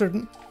 That's for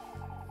certain.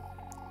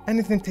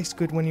 Anything tastes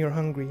good when you're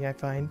hungry, I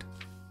find.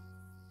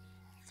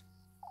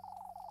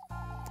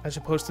 I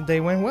suppose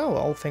today went well,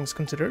 all things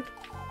considered.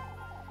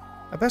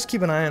 I best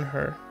keep an eye on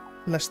her,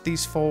 lest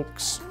these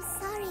folks... I'm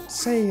sorry.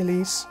 Say,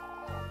 Elise,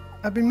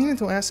 I've been meaning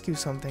to ask you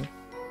something.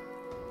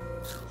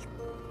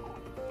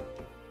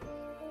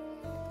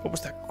 What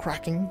was that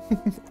cracking?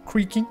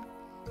 Creaking?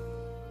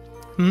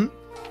 Hmm?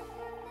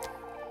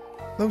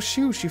 Those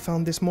shoes you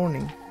found this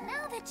morning.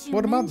 Now that you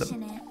What about them?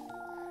 mention it.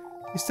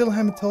 You still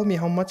haven't told me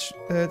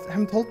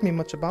haven't told me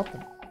much about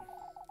them.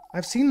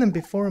 I've seen them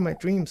before in my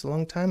dreams a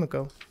long time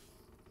ago.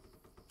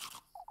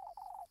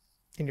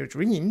 In your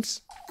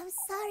dreams? I'm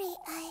sorry,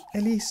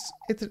 Elise,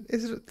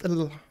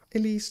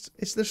 Elise,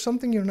 is there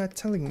something you're not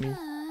telling me?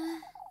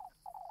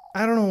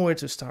 I don't know where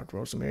to start,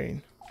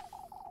 Rosemarine.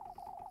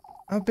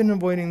 I've been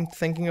avoiding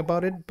thinking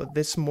about it, but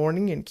this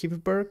morning in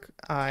Kieferberg,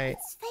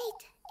 It's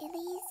fate,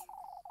 Elise.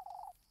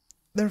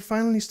 they're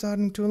finally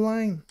starting to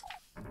align.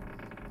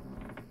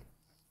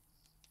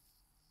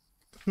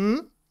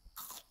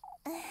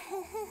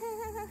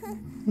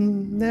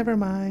 Never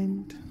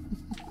mind.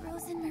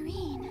 Rose and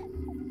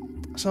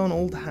Marine. I saw an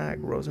old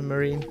hag,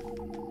 Rosemarine.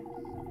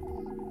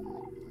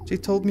 She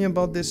told me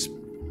about this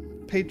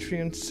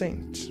patron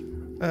saint.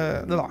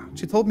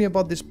 She told me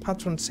about this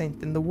patron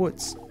saint in the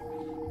woods.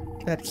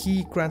 That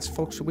he grants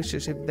folks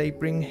wishes if they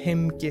bring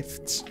him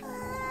gifts.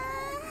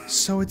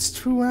 So it's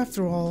true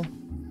after all.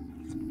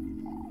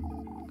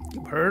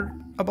 You've heard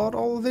about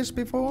all of this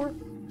before?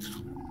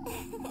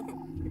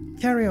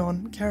 Carry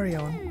on, carry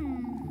on.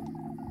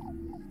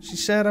 She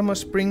said I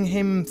must bring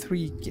him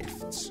 3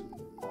 gifts.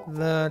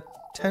 The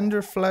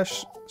tender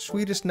flesh,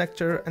 sweetest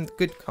nectar, and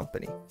good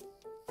company.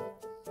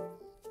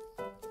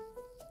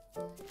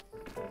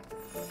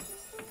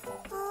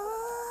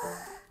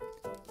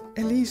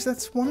 Elise,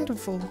 that's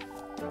wonderful.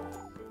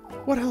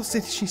 What else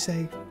did she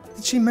say?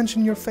 Did she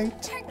mention your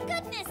fate? For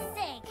goodness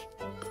sake!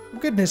 For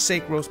goodness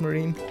sake,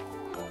 Rosemarine.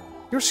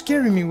 You're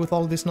scaring me with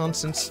all this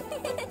nonsense.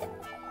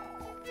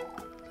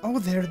 Oh,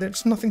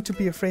 there's nothing to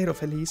be afraid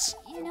of, Elise.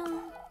 You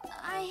know,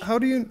 How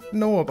do you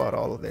know about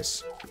all of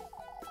this?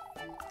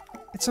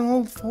 It's an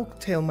old folk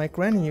tale my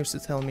granny used to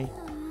tell me.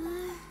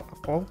 A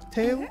folk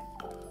tale?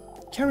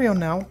 Carry on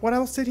now. What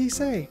else did he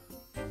say?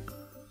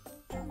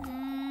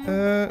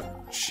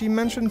 She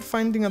mentioned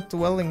finding a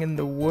dwelling in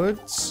the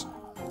woods.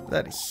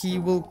 That he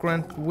will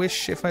grant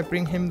wish if I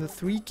bring him the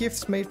 3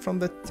 gifts made from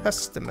the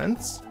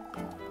testaments.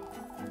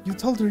 You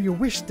told her your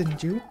wish,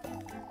 didn't you?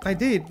 I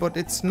did, but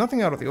it's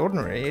nothing out of the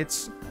ordinary.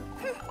 It's...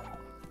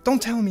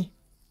 Don't tell me.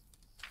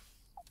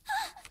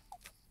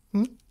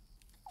 I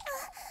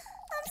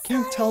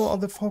can't tell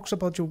other folks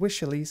about your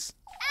wish, Elise.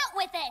 out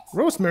with it!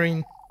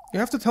 Rosemarine, you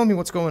have to tell me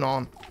what's going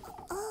on.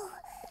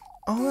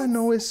 All I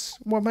know is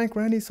what my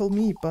granny told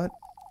me, but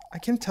I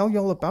can't tell you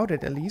all about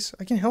it, Elise.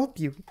 I can help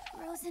you.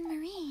 Rose and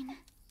Marine.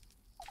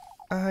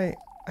 I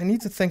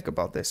need to think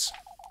about this.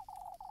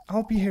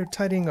 I'll be here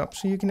tidying up,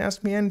 so you can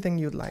ask me anything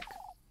you'd like.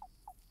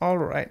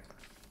 Alright.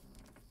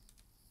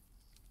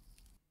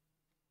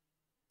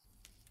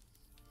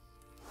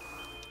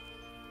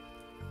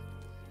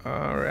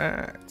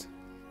 Alright.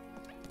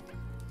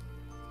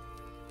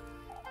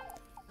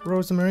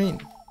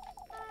 Rosemarine,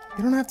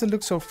 you don't have to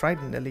look so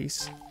frightened,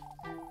 Elise.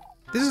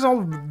 This is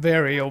all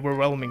very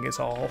overwhelming is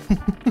all.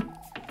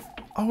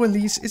 Oh,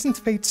 Elise, isn't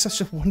fate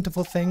such a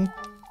wonderful thing?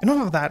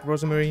 Enough of that,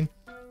 Rosemarine.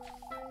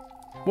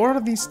 What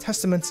are these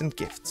testaments and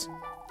gifts?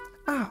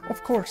 Ah,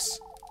 of course.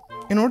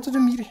 In order to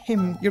meet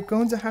him, you're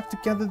going to have to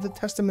gather the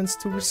testaments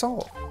to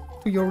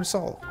your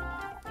resolve.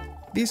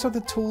 These are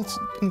the tools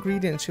and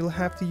ingredients you'll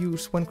have to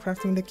use when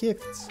crafting the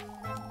gifts.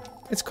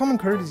 It's common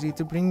courtesy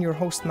to bring your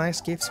host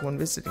nice gifts when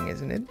visiting,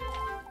 isn't it?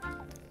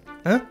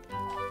 Huh?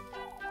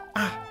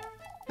 Ah,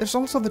 there's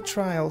also the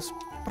trials,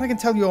 but I can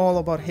tell you all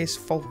about his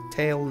folk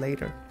tale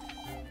later.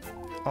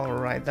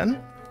 Alright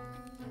then.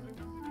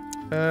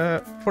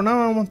 For now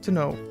I want to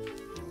know,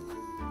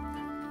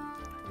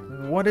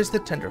 what is the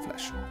tender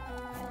flesh?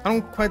 I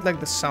don't quite like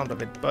the sound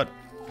of it, but...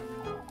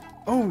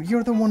 Oh,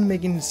 you're the one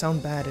making it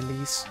sound bad,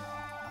 Elise.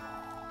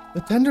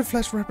 The tender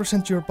flesh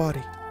represents your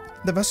body,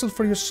 the vessel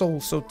for your soul,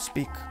 so to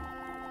speak.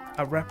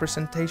 A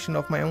representation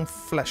of my own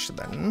flesh,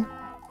 then.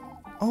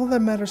 All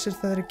that matters is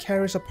that it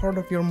carries a part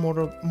of your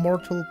mortal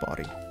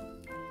body.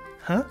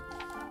 Huh?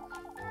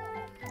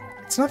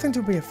 It's nothing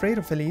to be afraid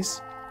of,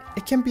 Elise.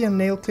 It can be a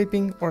nail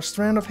clipping or a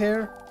strand of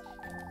hair.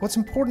 What's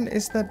important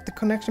is that the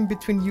connection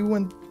between you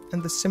and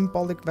the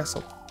symbolic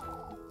vessel.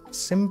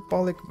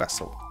 Symbolic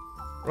vessel.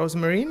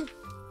 Rosemarine?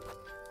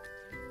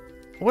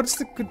 What's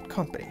the good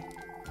company?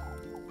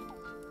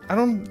 I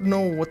don't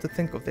know what to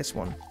think of this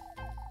one.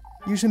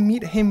 You should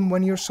meet him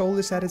when your soul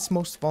is at its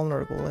most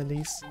vulnerable,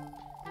 Elise.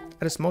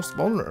 At its most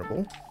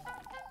vulnerable?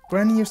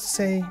 Granny used to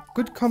say,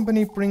 good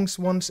company brings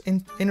one's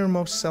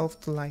innermost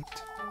self to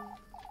light.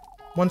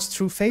 One's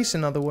true face,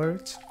 in other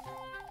words.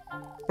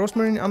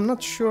 Rosemarine, I'm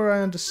not sure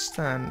I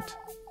understand.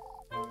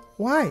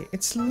 Why?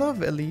 It's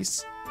love,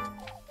 Elise.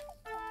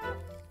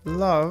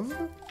 Love?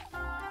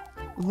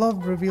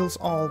 Love reveals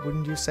all,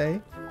 wouldn't you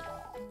say?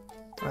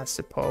 I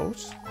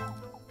suppose.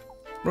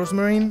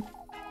 Rosemarine,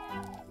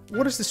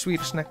 what is the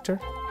sweetest nectar?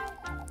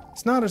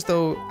 It's not as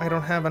though I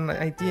don't have an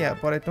idea,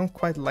 but I don't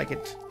quite like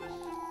it.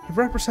 It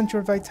represents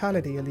your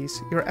vitality,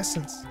 Elise, your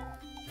essence.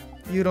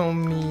 You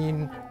don't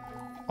mean...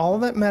 All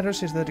that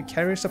matters is that it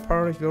carries a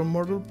part of your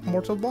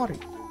mortal body.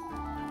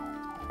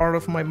 Part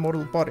of my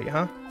mortal body,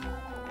 huh?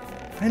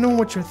 I know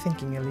what you're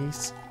thinking,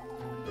 Elise.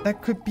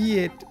 That could be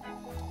it.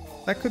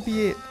 That could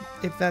be it,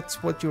 if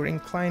that's what you're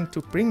inclined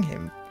to bring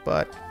him,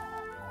 but...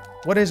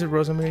 What is it,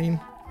 Rosemarine?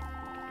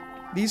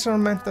 These are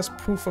meant as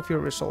proof of your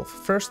resolve,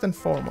 first and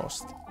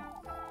foremost.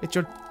 It's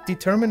your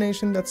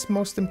determination that's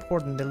most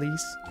important,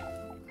 Elise.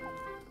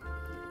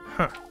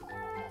 Huh.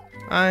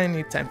 I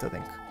need time to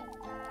think.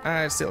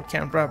 I still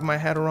can't wrap my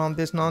head around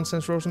this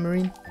nonsense,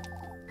 Rosemarine.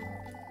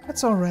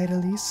 That's alright,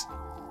 Elise.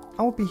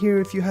 I'll be here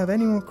if you have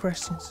any more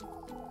questions.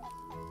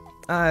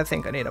 I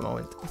think I need a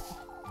moment.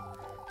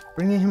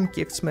 Bringing him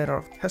gifts made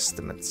out of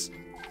testaments.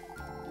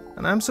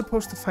 And I'm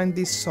supposed to find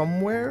these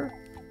somewhere?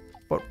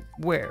 But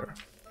where?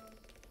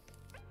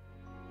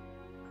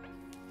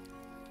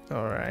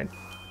 Alright.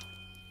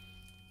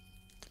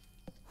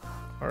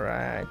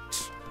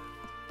 Alright.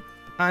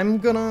 I'm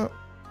gonna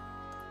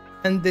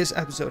end this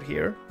episode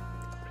here.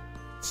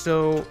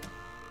 So...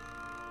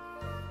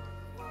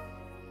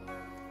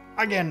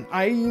 Again,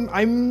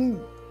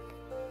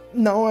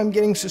 now I'm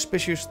getting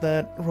suspicious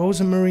that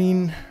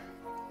Rosemarine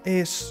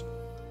is...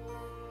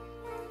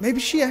 Maybe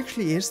she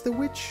actually is the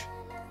witch?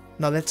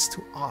 No, that's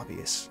too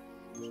obvious.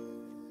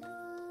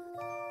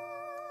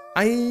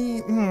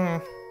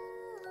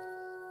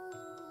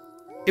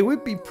 It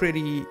would be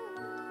pretty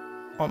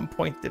on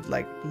pointed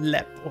like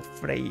Lep or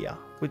Freya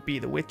would be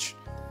the witch.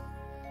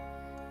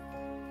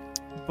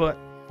 But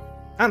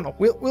I don't know.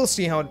 We'll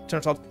see how it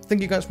turns out.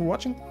 Thank you guys for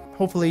watching.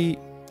 Hopefully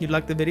you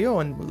liked the video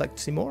and would like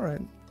to see more.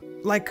 And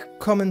like,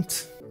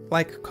 comment,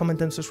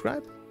 and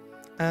subscribe.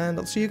 And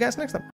I'll see you guys next time.